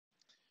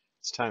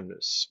It's time to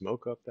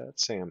smoke up that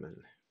salmon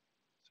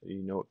so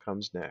you know what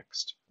comes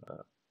next. A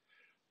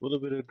little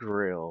bit of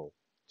grill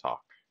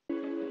talk.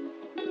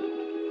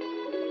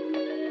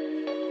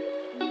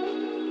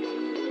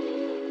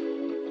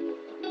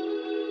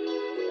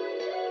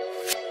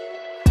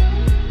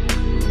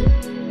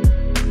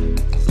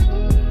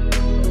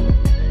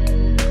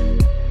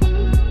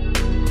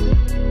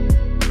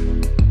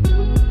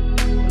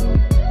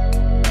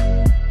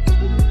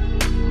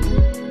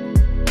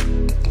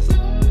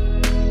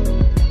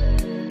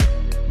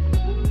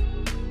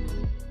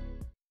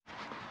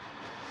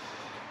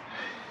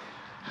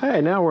 Hey,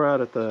 now we're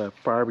out at the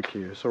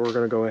barbecue, so we're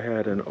going to go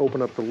ahead and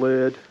open up the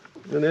lid.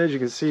 And as you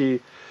can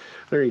see,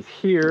 underneath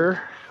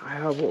here, I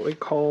have what we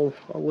call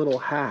a little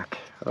hack.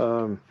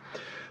 So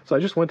I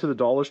just went to the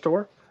dollar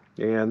store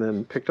and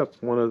then picked up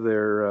one of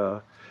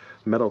their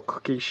metal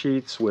cookie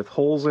sheets with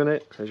holes in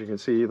it. As you can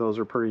see, those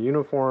are pretty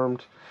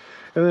uniformed.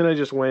 And then I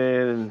just went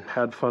in and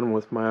had fun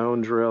with my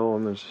own drill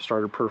and then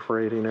started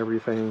perforating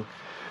everything.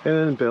 And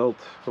then built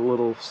a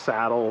little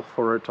saddle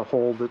for it to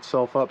hold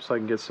itself up so I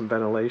can get some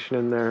ventilation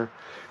in there.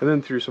 And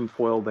then threw some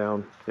foil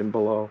down in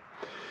below.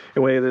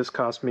 Anyway, this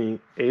cost me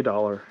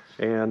 $1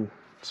 and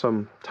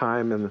some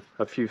time and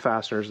a few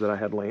fasteners that I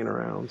had laying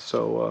around.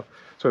 So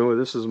anyway,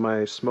 this is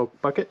my smoke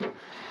bucket.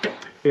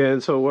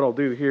 And so what I'll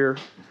do here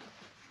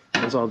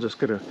is I'll just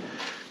gonna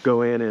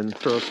go in and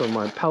throw some of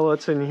my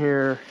pellets in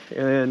here.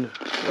 And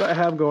what I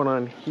have going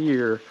on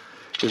here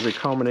is a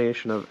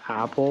combination of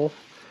apple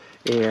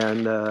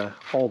and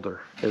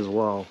alder as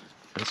well.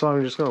 And so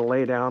I'm just going to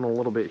lay down a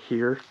little bit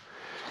here,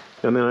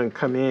 and then I can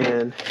come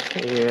in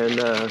and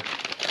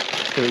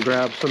gonna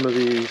grab some of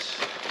these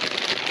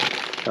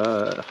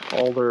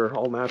alder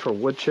all natural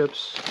wood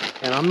chips.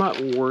 And I'm not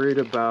worried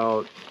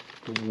about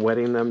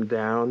wetting them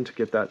down to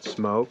get that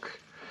smoke.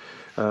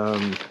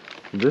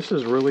 This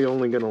is really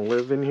only going to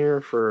live in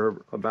here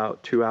for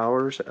about 2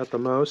 hours at the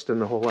most,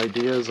 and the whole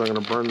idea is I'm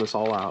going to burn this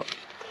all out.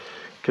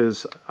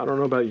 Because I don't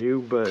know about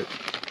you, but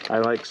I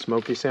like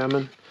smoky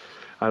salmon.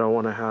 I don't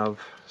want to have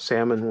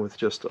salmon with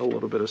just a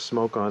little bit of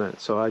smoke on it.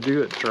 So I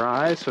do it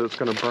dry, so it's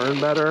going to burn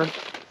better.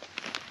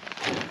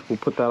 We'll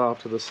put that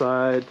off to the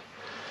side.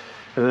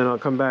 And then I'll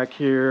come back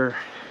here,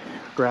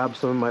 grab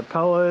some of my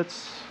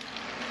pellets,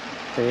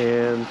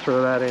 and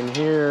throw that in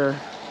here.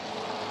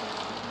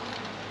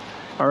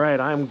 All right,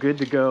 I'm good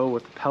to go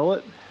with the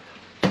pellet.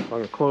 I'm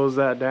going to close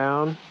that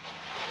down.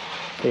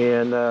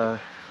 And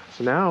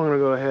so now I'm going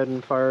to go ahead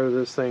and fire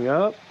this thing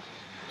up.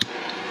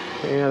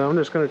 And I'm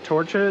just going to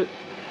torch it.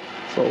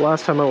 So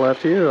last time I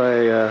left you,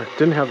 I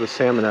didn't have the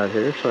salmon out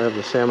here, so I have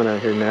the salmon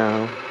out here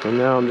now. And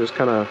now I'm just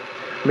kind of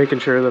making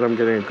sure that I'm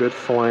getting a good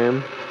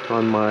flame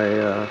on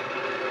my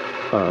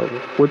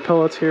wood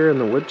pellets here and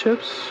the wood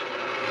chips.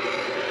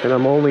 And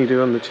I'm only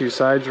doing the two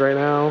sides right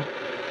now.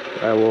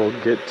 I will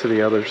get to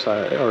the other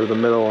side, or the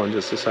middle, in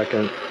just a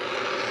second.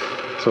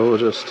 So we'll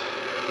just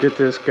get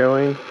this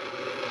going.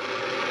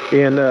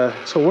 And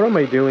so what am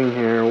I doing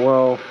here?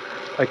 Well,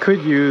 I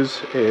could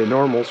use a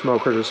normal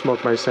smoker to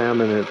smoke my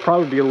salmon. It'd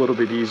probably be a little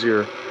bit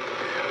easier.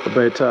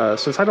 But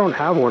since I don't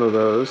have one of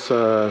those,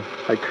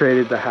 I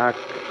created the hack,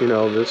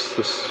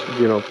 this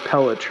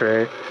pellet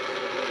tray.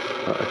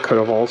 I could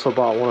have also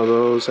bought one of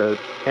those at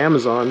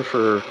Amazon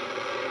for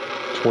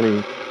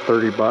 20,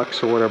 30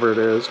 bucks or whatever it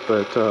is.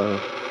 But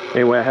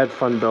anyway, I had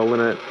fun building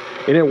it.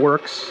 And it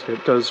works.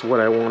 It does what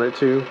I want it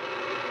to.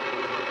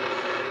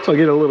 So I'll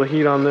get a little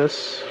heat on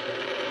this.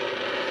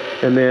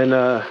 And then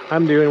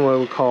I'm doing what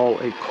we call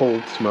a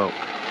cold smoke.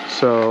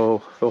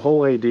 So the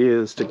whole idea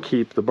is to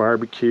keep the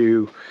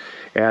barbecue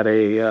at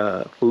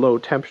a low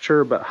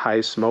temperature but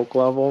high smoke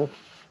level.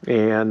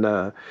 And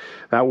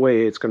that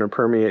way it's going to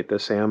permeate the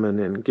salmon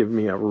and give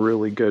me a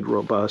really good,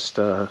 robust,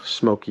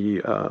 smoky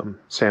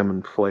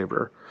salmon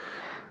flavor.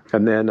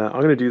 And then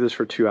I'm going to do this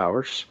for 2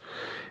 hours.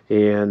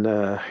 And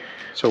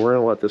so we're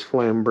going to let this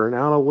flame burn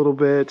out a little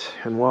bit.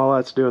 And while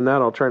that's doing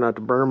that, I'll try not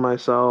to burn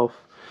myself.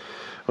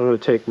 I'm going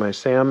to take my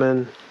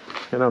salmon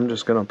and I'm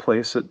just going to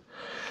place it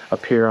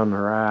up here on the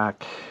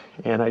rack.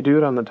 And I do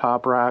it on the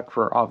top rack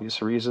for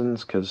obvious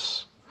reasons,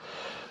 because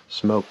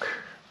smoke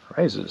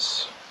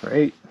rises,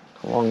 right,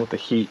 along with the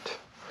heat.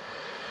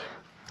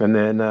 And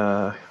then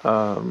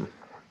let's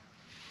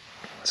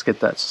get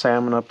that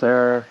salmon up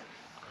there.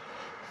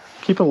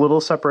 Keep a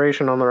little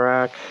separation on the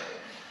rack.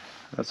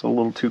 That's a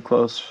little too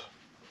close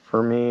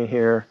for me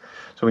here,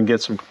 so we can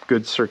get some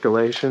good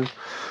circulation.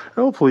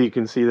 Hopefully you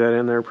can see that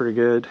in there pretty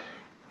good.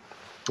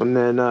 And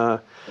then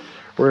we're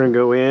going to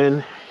go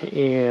in,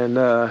 and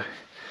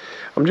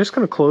I'm just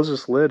going to close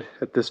this lid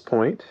at this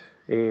point.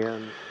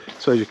 And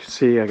so as you can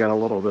see, I got a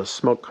little bit of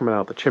smoke coming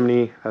out the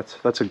chimney.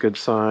 That's a good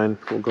sign.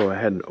 We'll go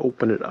ahead and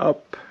open it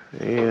up,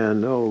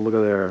 and oh, look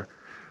at there.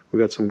 We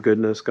got some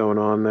goodness going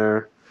on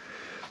there.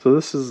 So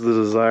this is the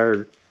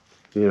desired,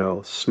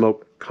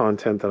 smoke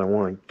content that I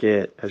want to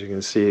get. As you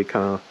can see, it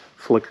kind of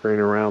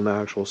flickering around the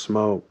actual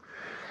smoke.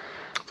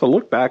 So I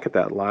looked back at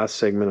that last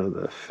segment of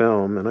the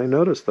film, and I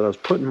noticed that I was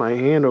putting my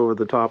hand over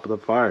the top of the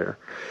fire.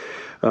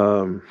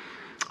 I'm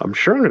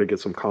sure I'm going to get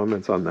some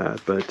comments on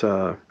that, but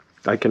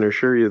I can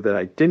assure you that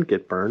I didn't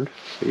get burned.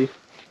 See,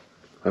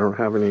 I don't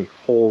have any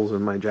holes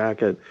in my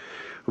jacket.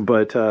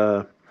 But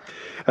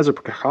as a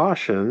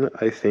precaution,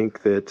 I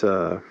think that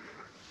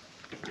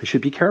you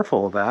should be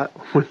careful of that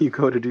when you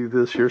go to do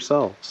this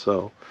yourself.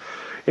 So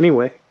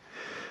anyway,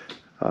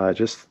 I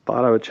just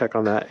thought I would check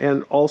on that.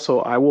 And also,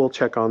 I will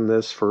check on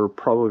this for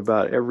probably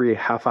about every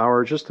half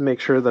hour just to make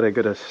sure that I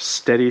get a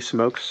steady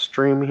smoke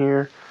stream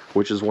here,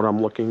 which is what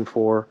I'm looking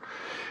for.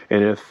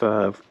 And if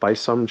by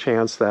some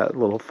chance that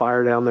little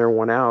fire down there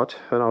went out,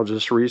 then I'll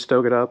just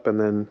restoke it up and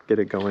then get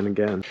it going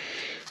again.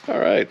 All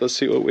right, let's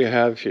see what we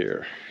have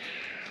here.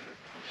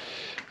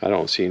 I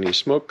don't see any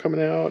smoke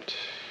coming out.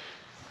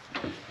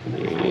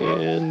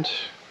 And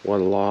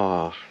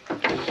voila.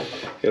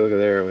 Hey, look at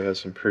there, we have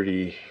some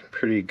pretty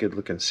good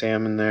looking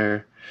salmon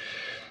there.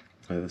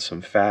 With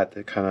some fat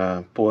that kind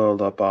of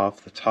boiled up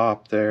off the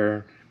top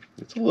there.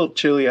 It's a little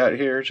chilly out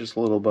here, just a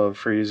little above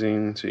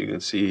freezing, so you can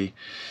see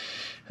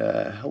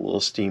a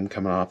little steam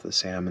coming off the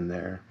salmon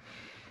there.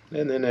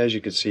 And then as you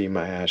can see,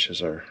 my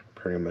ashes are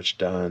pretty much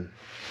done.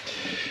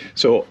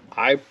 So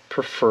I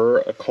prefer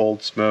a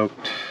cold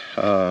smoked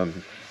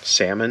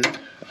salmon.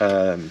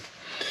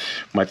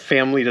 My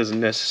family doesn't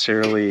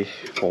necessarily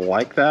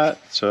like that,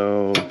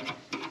 so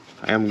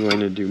I am going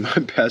to do my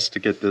best to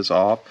get this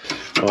off.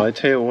 Well, I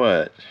tell you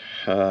what,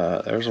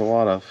 there's a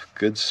lot of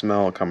good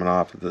smell coming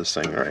off of this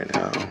thing right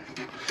now.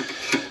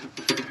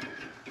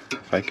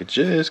 If I could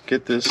just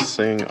get this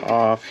thing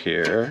off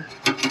here.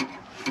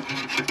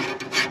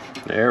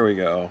 There we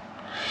go.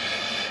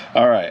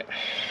 All right,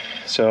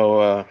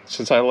 so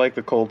since I like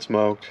the cold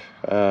smoked,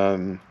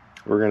 we're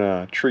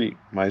gonna treat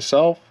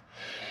myself,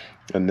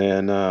 and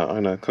then I'm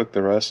gonna cook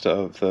the rest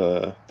of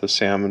the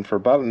salmon for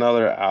about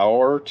another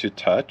hour to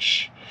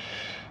touch.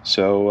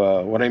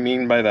 So what I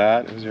mean by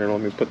that is, here,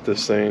 let me put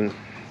this thing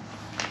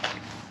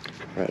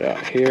right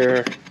out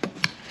here.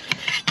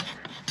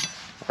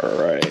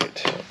 All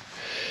right.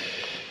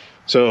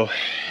 So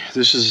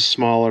this is a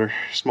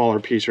smaller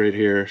piece right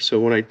here. So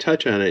when I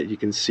touch on it, you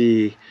can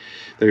see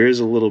there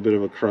is a little bit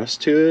of a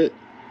crust to it,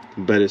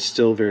 but it's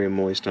still very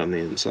moist on the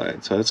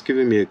inside. So that's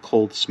giving me a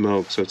cold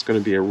smoke, so it's going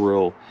to be a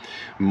real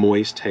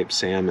moist type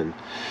salmon.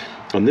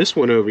 On this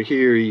one over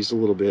here, he's a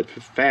little bit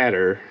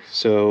fatter,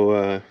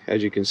 so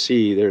as you can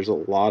see, there's a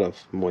lot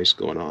of moist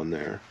going on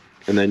there.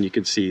 And then you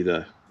can see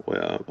the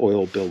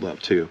oil build up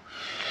too.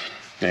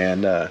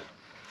 And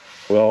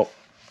well,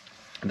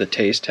 the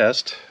taste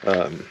test,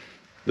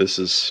 this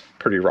is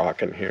pretty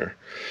rocking here.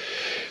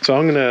 So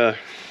I'm gonna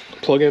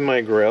plug in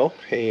my grill,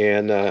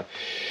 and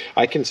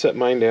I can set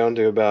mine down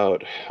to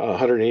about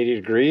 180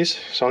 degrees.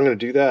 So I'm gonna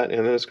do that,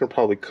 and then it's gonna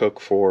probably cook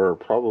for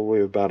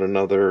probably about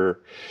another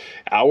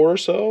hour or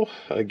so.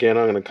 Again,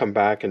 I'm gonna come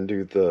back and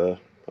do the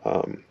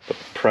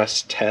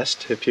press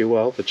test, if you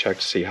will, to check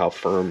to see how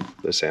firm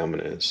the salmon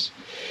is.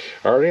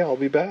 Alrighty, I'll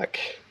be back.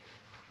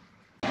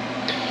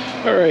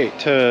 Alright,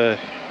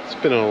 it's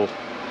been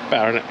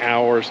about an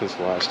hour since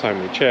the last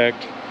time we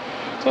checked.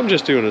 So I'm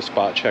just doing a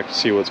spot check to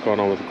see what's going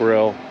on with the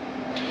grill.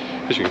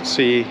 As you can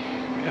see,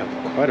 we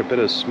have quite a bit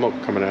of smoke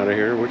coming out of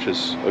here, which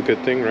is a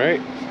good thing, right?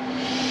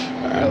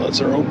 Alright,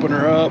 let's open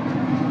her up.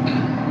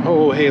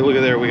 Oh, hey, look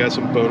at there, we got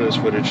some bonus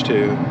footage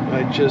too.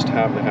 I just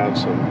happen to have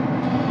some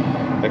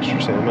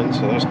extra salmon,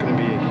 so that's going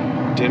to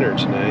be dinner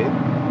tonight.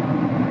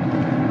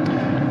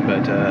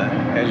 But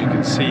as you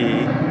can see,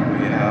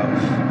 we have,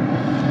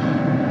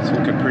 it's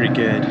looking pretty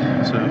good.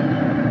 So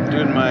I'm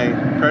doing my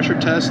pressure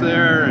test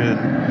there,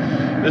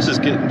 and this is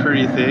getting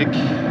pretty thick.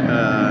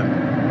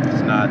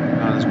 It's not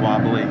as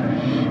wobbly,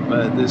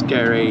 but this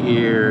guy right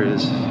here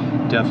is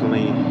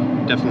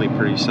definitely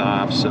pretty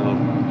soft, so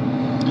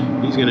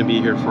he's going to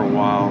be here for a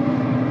while.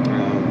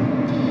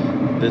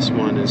 This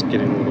one is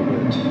getting a little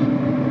bit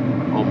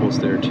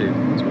almost there too.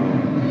 So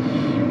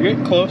we're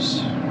getting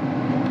close.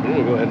 I'm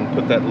gonna go ahead and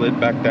put that lid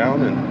back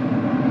down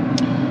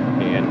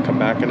and come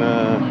back in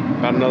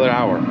about another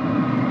hour.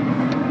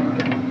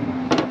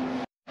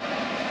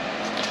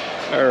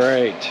 All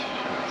right,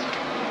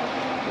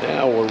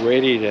 now we're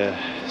ready to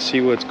see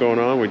what's going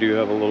on. We do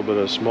have a little bit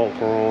of smoke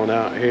rolling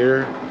out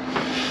here.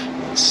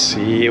 Let's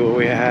see what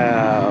we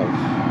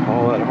have.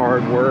 All that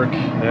hard work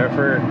and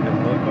effort,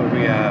 and look what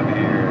we have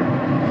here.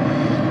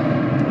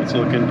 It's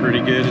looking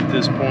pretty good at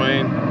this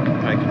point.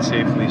 I can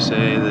safely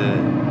say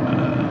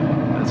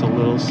that it's a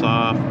little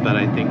soft, but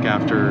I think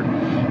after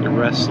it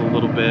rests a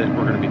little bit,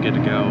 we're going to be good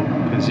to go,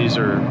 because these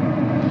are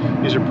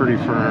pretty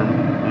firm.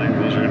 I think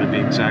those are going to be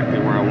exactly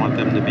where I want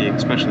them to be,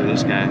 especially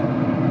this guy.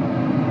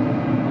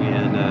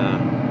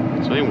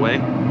 And so anyway,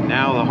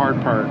 now the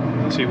hard part.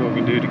 Let's see what we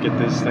can do to get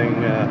this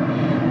thing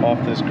off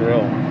this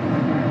grill.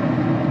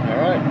 All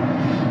right,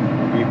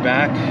 we'll be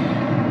back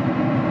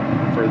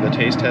for the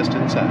taste test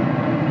inside.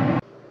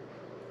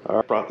 All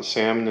right, brought the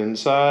salmon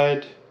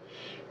inside,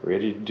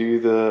 ready to do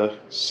the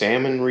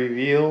salmon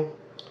reveal.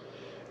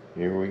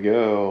 Here we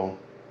go.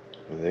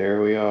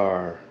 There we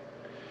are.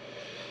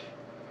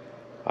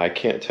 I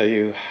can't tell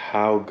you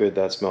how good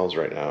that smells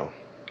right now.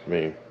 I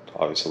mean,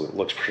 obviously it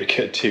looks pretty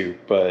good too,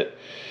 but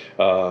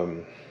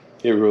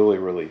it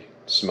really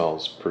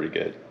smells pretty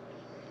good.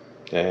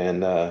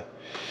 And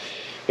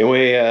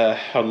anyway,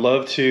 I'd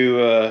love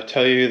to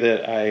tell you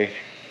that I,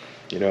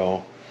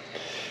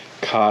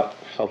 caught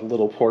a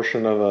little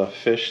portion of a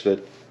fish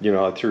that,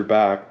 I threw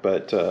back,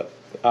 but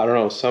I don't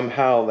know,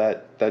 somehow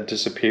that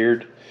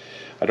disappeared.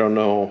 I don't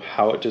know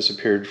how it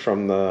disappeared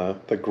from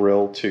the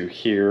grill to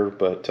here,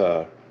 but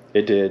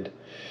it did.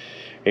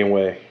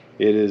 Anyway,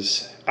 it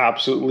is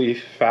absolutely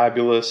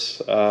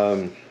fabulous.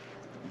 I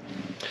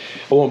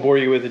won't bore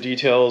you with the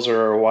details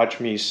or watch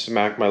me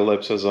smack my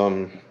lips as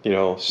I'm,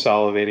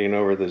 salivating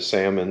over the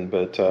salmon.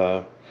 But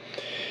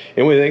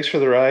anyway, thanks for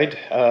the ride.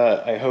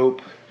 I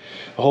hope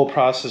the whole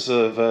process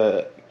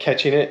of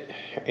catching it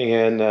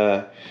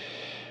and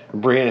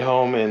bringing it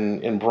home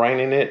and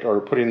brining it, or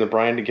putting the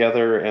brine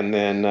together, and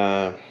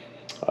then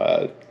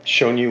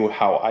showing you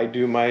how I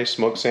do my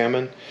smoked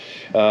salmon.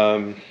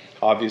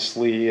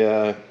 Obviously,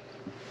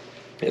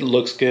 it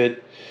looks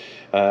good.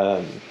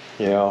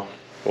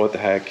 What the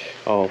heck,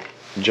 I'll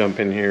jump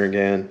in here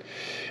again.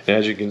 And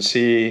as you can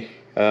see,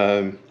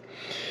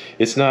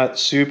 it's not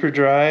super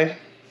dry,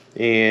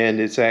 and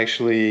it's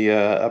actually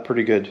a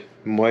pretty good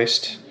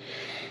moist.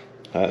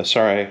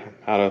 Sorry,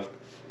 out of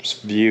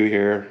view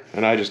here,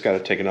 and I just got to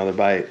take another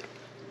bite.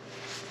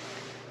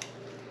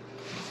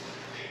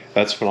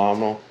 That's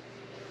phenomenal.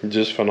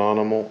 Just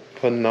phenomenal.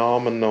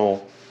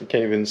 I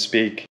can't even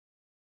speak.